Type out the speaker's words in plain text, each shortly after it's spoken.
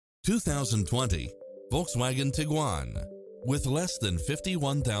2020 Volkswagen Tiguan. With less than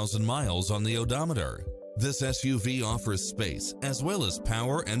 51,000 miles on the odometer, this SUV offers space as well as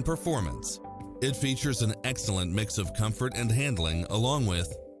power and performance. It features an excellent mix of comfort and handling, along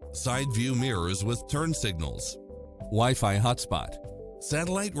with side view mirrors with turn signals, Wi-Fi hotspot,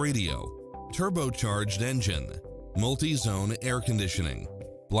 satellite radio, turbocharged engine, multi-zone air conditioning,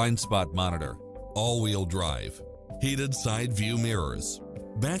 blind spot monitor, all-wheel drive, heated side view mirrors,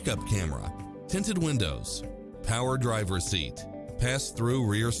 backup camera, tinted windows, power driver seat, pass-through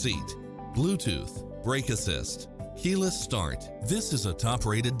rear seat, Bluetooth, brake assist, keyless start. This is a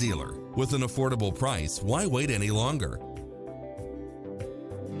top-rated dealer. With an affordable price, why wait any longer?